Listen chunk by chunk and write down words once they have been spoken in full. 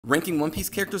Ranking One Piece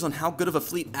characters on how good of a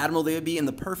fleet admiral they would be in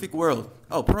the perfect world.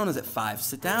 Oh, Perona's at 5.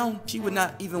 Sit down. She would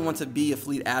not even want to be a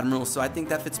fleet admiral, so I think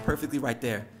that fits perfectly right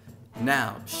there.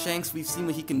 Now, Shanks, we've seen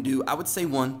what he can do. I would say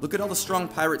 1. Look at all the strong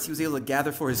pirates he was able to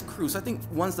gather for his crew, so I think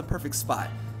 1's the perfect spot.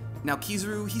 Now,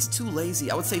 Kizaru, he's too lazy.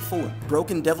 I would say 4.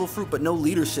 Broken devil fruit, but no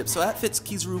leadership, so that fits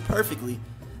Kizaru perfectly.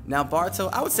 Now, Barto,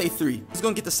 I would say 3. He's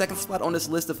going to get the 2nd spot on this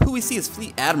list of who we see as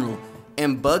fleet admiral.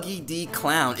 And Buggy D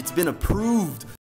Clown, it's been approved.